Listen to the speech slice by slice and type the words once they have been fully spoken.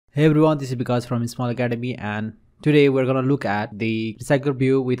Hey everyone, this is Picasso from Small Academy, and today we're gonna look at the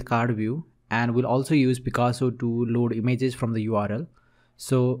RecyclerView with GridView, and we'll also use Picasso to load images from the URL.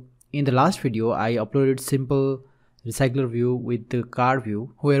 So in the last video, I uploaded simple RecyclerView with the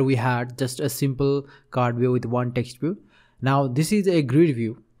GridView, where we had just a simple GridView with one text view. Now this is a grid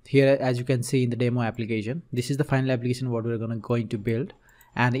view here, as you can see in the demo application. This is the final application what we're going to build,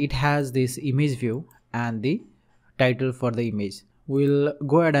 and it has this image view and the title for the image. We'll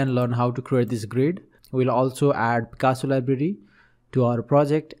go ahead and learn how to create this grid. We'll also add Picasso library to our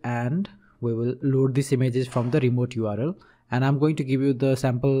project, and we will load these images from the remote URL, and I'm going to give you the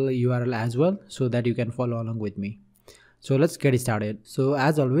sample URL as well so that you can follow along with me. So let's get started. So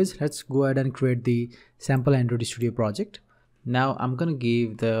as always, let's go ahead and create the sample Android Studio project. Now I'm gonna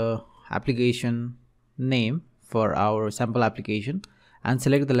give the application name for our sample application and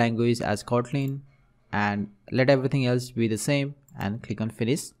select the language as Kotlin, and let everything else be the same and click on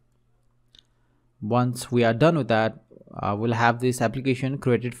finish. Once we are done with that, we'll have this application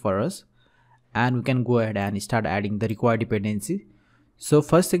created for us, and we can go ahead and start adding the required dependency. So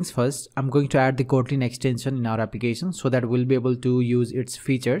first things first, I'm going to add the Kotlin extension in our application so that we'll be able to use its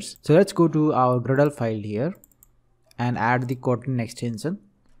features. So let's go to our Gradle file here and add the Kotlin extension.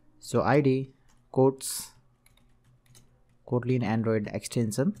 So id quotes Kotlin Android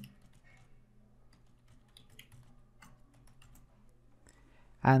extension,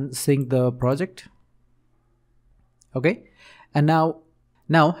 and sync the project. Okay, and now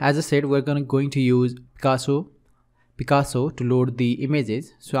as I said, we're going to use Picasso to load the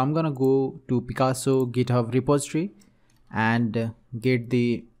images. So I'm gonna go to Picasso GitHub repository and get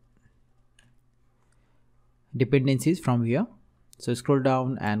the dependencies from here. So scroll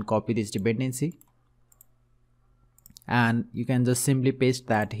down and copy this dependency, and you can just simply paste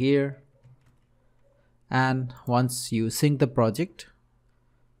that here. And once you sync the project,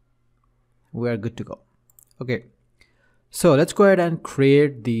 we are good to go. Okay, so let's go ahead and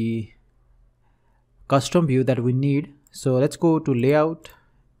create the custom view that we need. So let's go to layout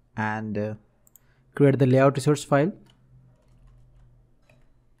and create the layout resource file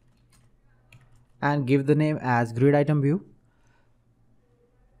and give the name as grid item view.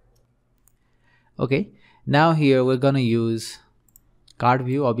 Okay, now here we're gonna use card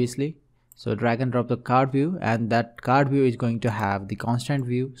view, obviously. So drag and drop the card view, and that card view is going to have the constant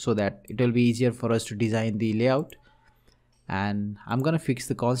view so that it will be easier for us to design the layout. And I'm gonna fix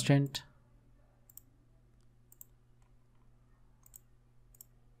the constant.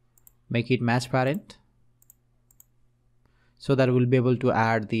 Make it match parent so that we'll be able to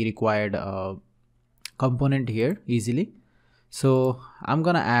add the required component here easily. So I'm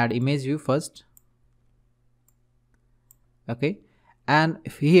gonna add image view first. Okay, and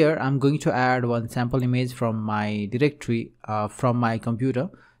here I'm going to add one sample image from my directory from my computer.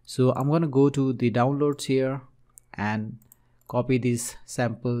 So I'm going to go to the downloads here and copy this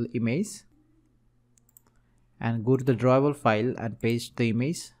sample image and go to the drawable file and paste the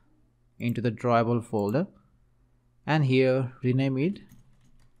image into the drawable folder, and here rename it.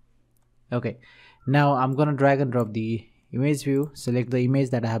 Okay, now I'm going to drag and drop the image view, select the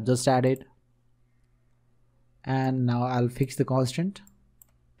image that I have just added, and now I'll fix the constant.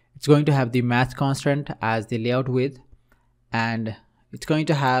 It's going to have the match constant as the layout width, and it's going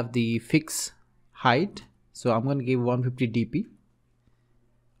to have the fix height. So I'm going to give 150 dp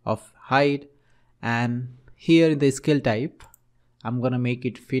of height, and here in the scale type I'm going to make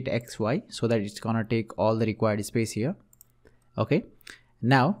it fit XY so that it's going to take all the required space here. Okay,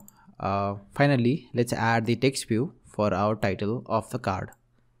 now finally let's add the text view for our title of the card.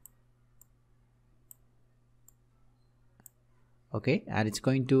 Okay, and it's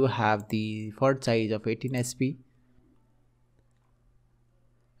going to have the font size of 18 sp.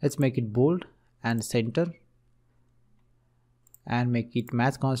 Let's make it bold and center and make it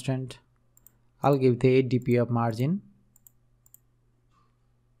match constant. I'll give the 8 dp of margin.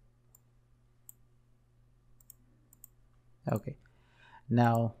 Okay,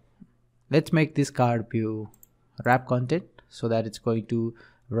 now let's make this card view wrap content so that it's going to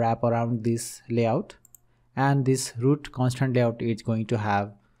wrap around this layout, and this root constant layout is going to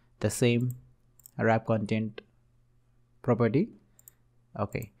have the same wrap content property.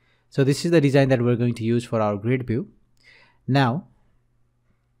 Okay, so this is the design that we're going to use for our grid view. Now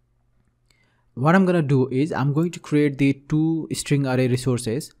what I'm going to do is I'm going to create the two string array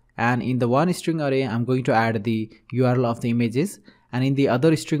resources, and in the one string array I'm going to add the URL of the images, and in the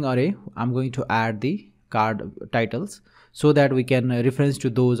other string array I'm going to add the card titles so that we can reference to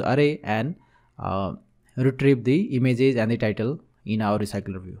those array and retrieve the images and the title in our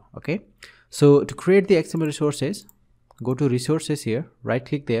RecyclerView. Okay, so to create the XML resources, go to resources here, right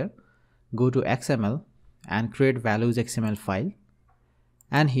click there, go to XML and create values XML file.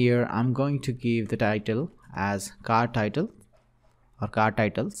 And here I'm going to give the title as car title or car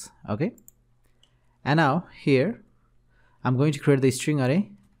titles. Okay. And now here I'm going to create the string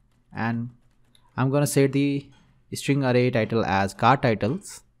array, and I'm going to set the string array title as car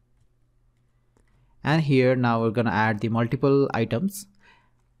titles. And here now we're going to add the multiple items.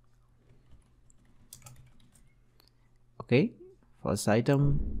 Okay, first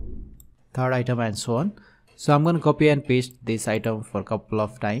item, third item, and so on. So I'm going to copy and paste this item for a couple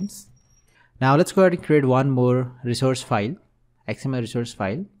of times. Now let's go ahead and create one more resource file, XML resource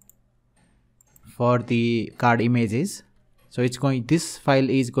file for the card images. So this file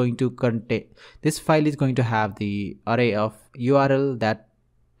is going to have the array of URL that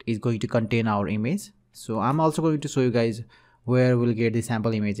is going to contain our image. So I'm also going to show you guys where we'll get the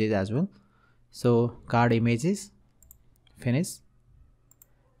sample images as well. So card images, finish.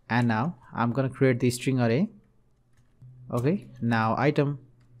 And now I'm going to create the string array. Okay, now item,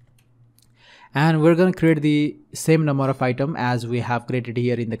 and we're going to create the same number of item as we have created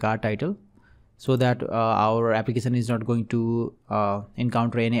here in the card title, so that our application is not going to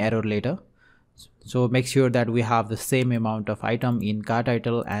encounter any error later. So make sure that we have the same amount of item in card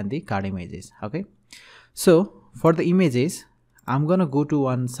title and the card images. Okay, so for the images, I'm gonna go to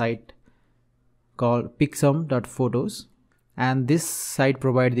one site called pixum.photos, and this site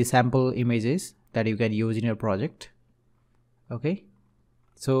provides the sample images that you can use in your project. Okay,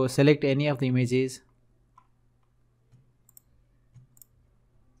 so select any of the images,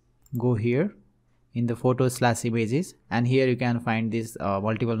 go here in the photos/images, and here you can find this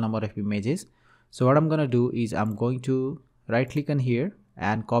multiple number of images. So what I'm gonna do is I'm going to right click on here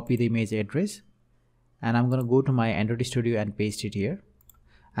and copy the image address, and I'm gonna go to my Android Studio and paste it here,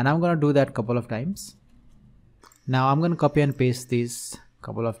 and I'm gonna do that a couple of times. Now I'm gonna copy and paste this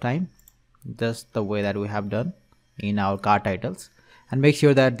couple of times, just the way that we have done in our card titles, and make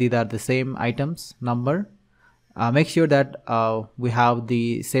sure that these are the same items number. Make sure that we have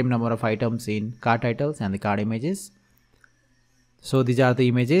the same number of items in card titles and the card images. So these are the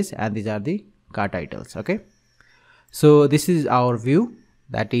images and these are the card titles. Okay, so this is our view,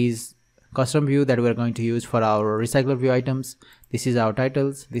 that is custom view that we're going to use for our RecyclerView items. This is our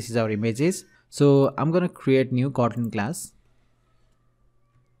titles, this is our images. So I'm going to create new Kotlin class,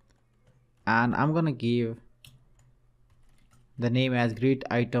 and I'm going to give the name as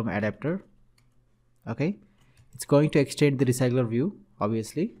GridItemAdapter. Okay, it's going to extend the RecyclerView,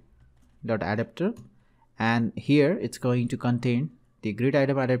 obviously, .adapter, and here it's going to contain the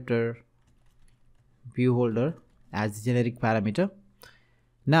GridItemAdapter view holder as the generic parameter.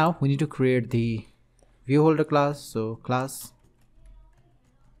 Now we need to create the view holder class. So class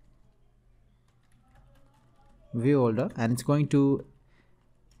view holder, and it's going to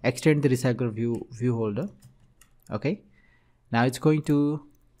extend the RecyclerView view holder. Okay, now it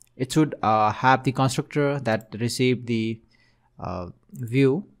should have the constructor that receive the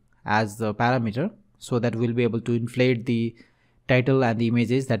view as the parameter, so that we'll be able to inflate the title and the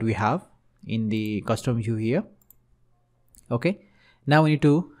images that we have in the custom view here. Okay, now we need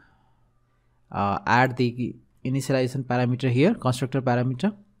to add the initialization parameter here, constructor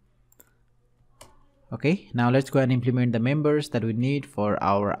parameter. Okay, now let's go and implement the members that we need for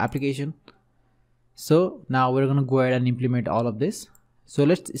our application. So now we're going to go ahead and implement all of this. So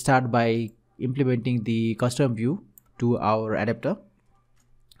let's start by implementing the custom view to our adapter.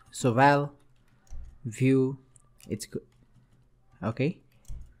 So val view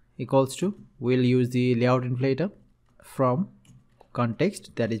equals to, we'll use the layout inflator from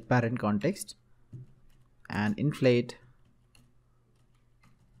context, that is parent context, and inflate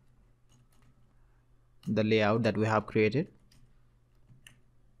the layout that we have created,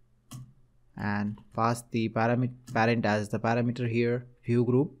 and pass the parent as the parameter here, view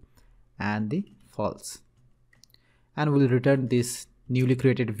group, and the false, and we'll return this newly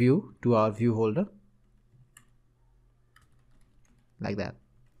created view to our view holder like that.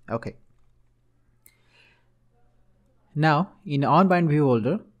 Okay, now in onBind view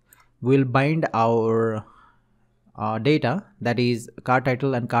holder, we'll bind our data, that is card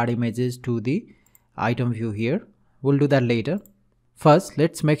title and card images, to the item view here. We'll do that later. First,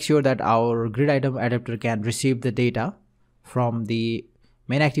 let's make sure that our GridItemAdapter can receive the data from the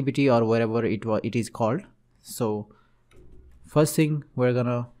main activity or wherever it is called. So first thing we're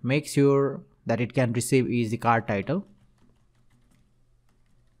gonna make sure that it can receive is the card title.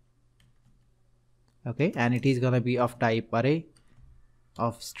 Okay, and it is gonna be of type array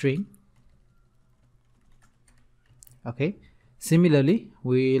of string. Okay, similarly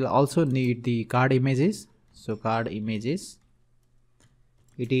we'll also need the card images. So card images,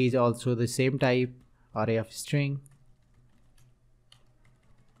 it is also the same type, array of string.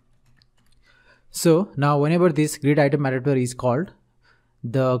 So now whenever this grid item adapter is called,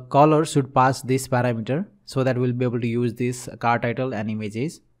 the caller should pass this parameter so that we'll be able to use this card title and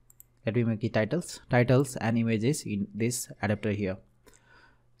images. Let me make it titles and images in this adapter here.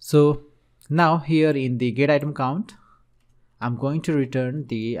 So now here in the get item count, I'm going to return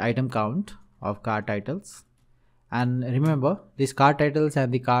the item count of card titles. And remember, these card titles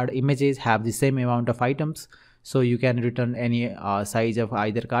and the card images have the same amount of items, so you can return any size of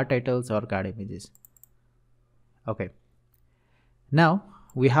either card titles or card images. Okay, now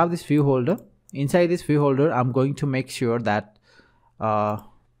we have this view holder. Inside this view holder, I'm going to make sure that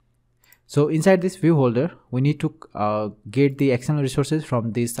so inside this view holder, we need to get the XML resources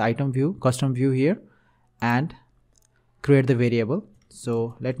from this item view, custom view here, and create the variable.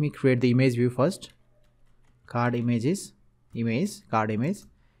 So let me create the image view first. Card images, image, card image.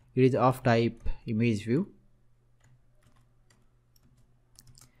 It is of type image view.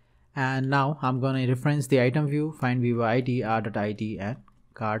 And now I'm going to reference the item view, find view by id, r.id, and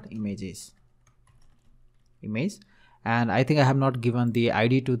card images, image. And I think I have not given the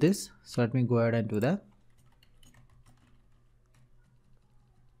id to this, so let me go ahead and do that.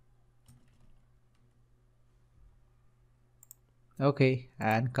 Okay,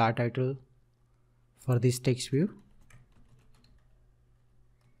 and card title for this text view.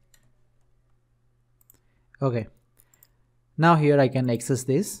 Okay, now here I can access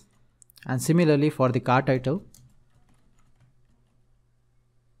this, and similarly for the card title,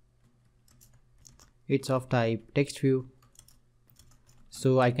 it's of type text view,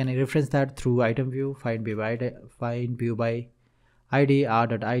 so I can reference that through item view, find view by id,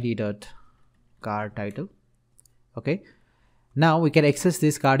 r.id.card title. Okay, now we can access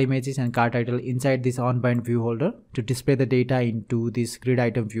this card images and card title inside this onBind view holder to display the data into this grid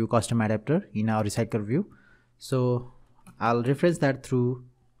item view custom adapter in our RecyclerView. So I'll reference that through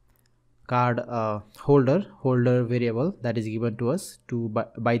card holder variable that is given to us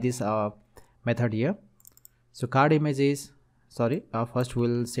by this method here. So card images, first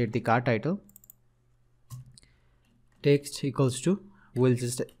we'll set the card title, text equals to, we'll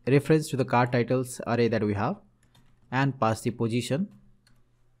just reference to the card titles array that we have and pass the position.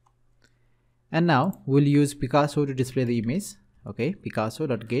 And now we'll use Picasso to display the image. Okay,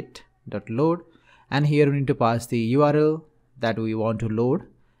 Picasso.get.load, and here we need to pass the URL that we want to load,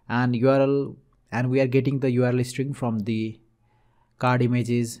 and URL, and we are getting the URL string from the card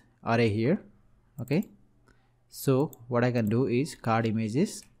images array here. Okay, so what I can do is card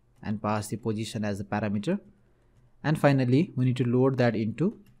images and pass the position as a parameter, and finally we need to load that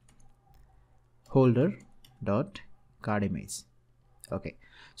into holder.card image. Okay,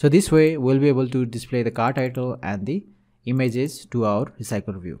 so this way we'll be able to display the card title and the images to our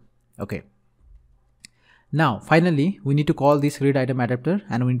RecyclerView. Okay, now finally we need to call this grid item adapter,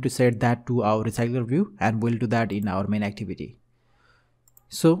 and we need to set that to our RecyclerView, and we'll do that in our main activity.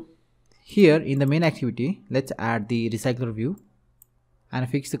 So here in the main activity, let's add the RecyclerView and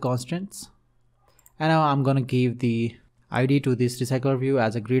fix the constants. And now I'm gonna give the ID to this RecyclerView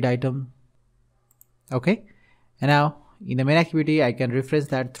as a grid item. Okay, and now in the main activity I can reference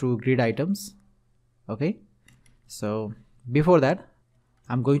that through grid items. Okay, so before that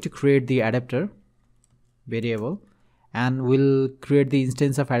I'm going to create the adapter variable, and we'll create the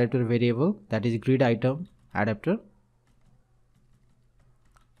instance of adapter variable that is grid item adapter.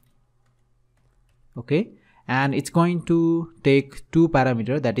 Okay, and it's going to take two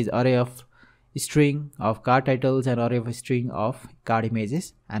parameters, that is array of string of card titles and array of string of card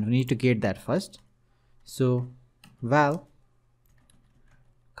images, and we need to get that first. So val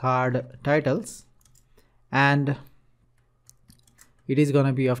card titles, and it is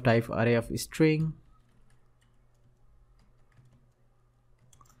gonna be of type array of string.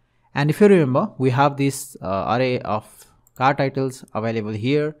 And if you remember, we have this array of card titles available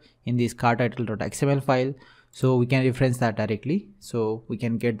here in this card title.xml file, so we can reference that directly. So we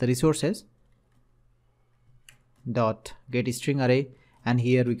can get the resources dot get string array, and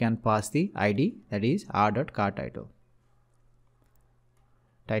here we can pass the id, that is r.card title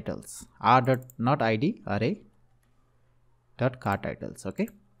titles, not id, array dot card titles. Okay,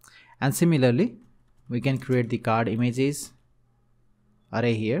 and similarly we can create the card images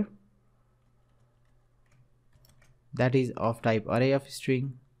array here, that is of type array of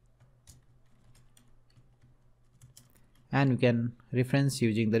string, and we can reference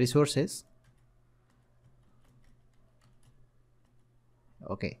using the resources.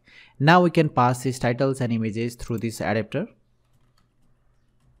 Okay, now we can pass these titles and images through this adapter.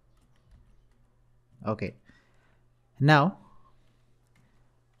 Okay, Now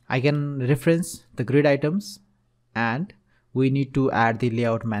I can reference the grid items, and we need to add the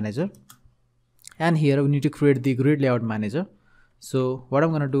layout manager, and here we need to create the grid layout manager. So what I'm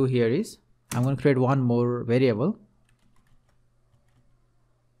going to do here is I'm going to create one more variable,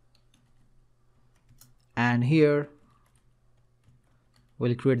 and here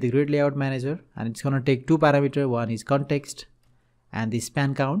we'll create the grid layout manager, and it's going to take two parameters. One is context and the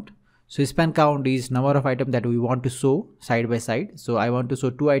span count. So span count is number of items that we want to show side by side. So I want to show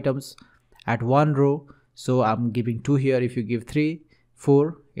 2 items at one row, so I'm giving 2 here. If you give 3,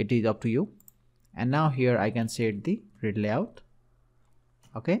 4, it is up to you. And now here I can set the grid layout.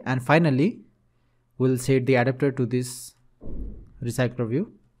 Okay, and finally we'll set the adapter to this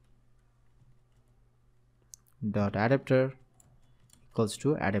RecyclerView dot adapter equals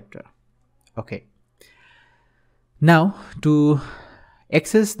to adapter. Okay, now to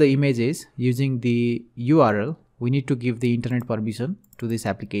access the images using the URL, we need to give the internet permission to this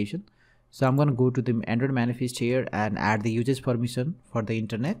application. So I'm going to go to the Android manifest here and add the usage permission for the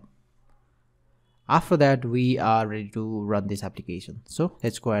internet. After that, we are ready to run this application. So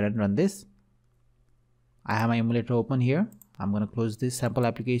let's go ahead and run this. I have my emulator open here. I'm going to close this sample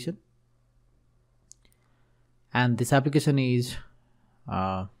application, and this application is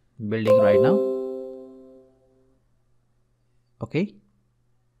building right now. Okay,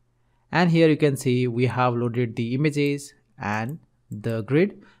 and here you can see we have loaded the images and the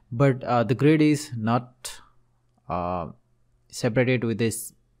grid, but the grid is not separated with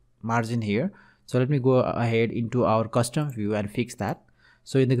this margin here. So let me go ahead into our custom view and fix that.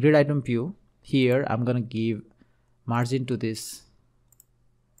 So in the grid item view here, I'm going to give margin to this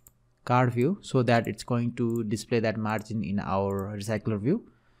card view so that it's going to display that margin in our recycler view.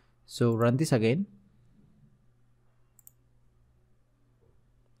 So run this again,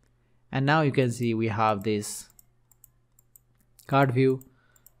 and now you can see we have this card view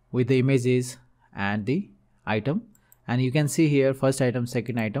with the images and the item, and you can see here first item,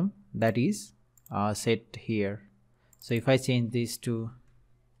 second item, that is set here. So if I change this to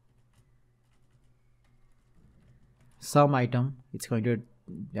some item, it's going to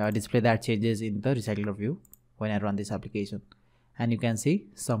display that changes in the recycler view when I run this application, and you can see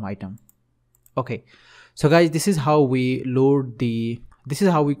some item. Okay, so guys, this is how we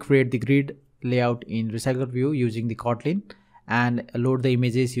create the grid layout in RecyclerView using the Kotlin and load the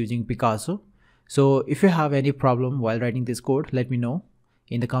images using Picasso. So if you have any problem while writing this code, let me know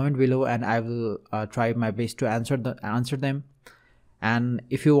in the comment below, and I will try my best to answer them. And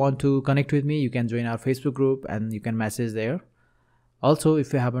if you want to connect with me, you can join our Facebook group and you can message there. Also,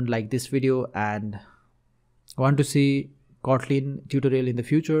 if you haven't liked this video and want to see Kotlin tutorial in the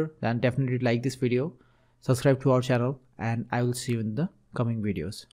future, then definitely like this video, subscribe to our channel, and I will see you in the coming videos.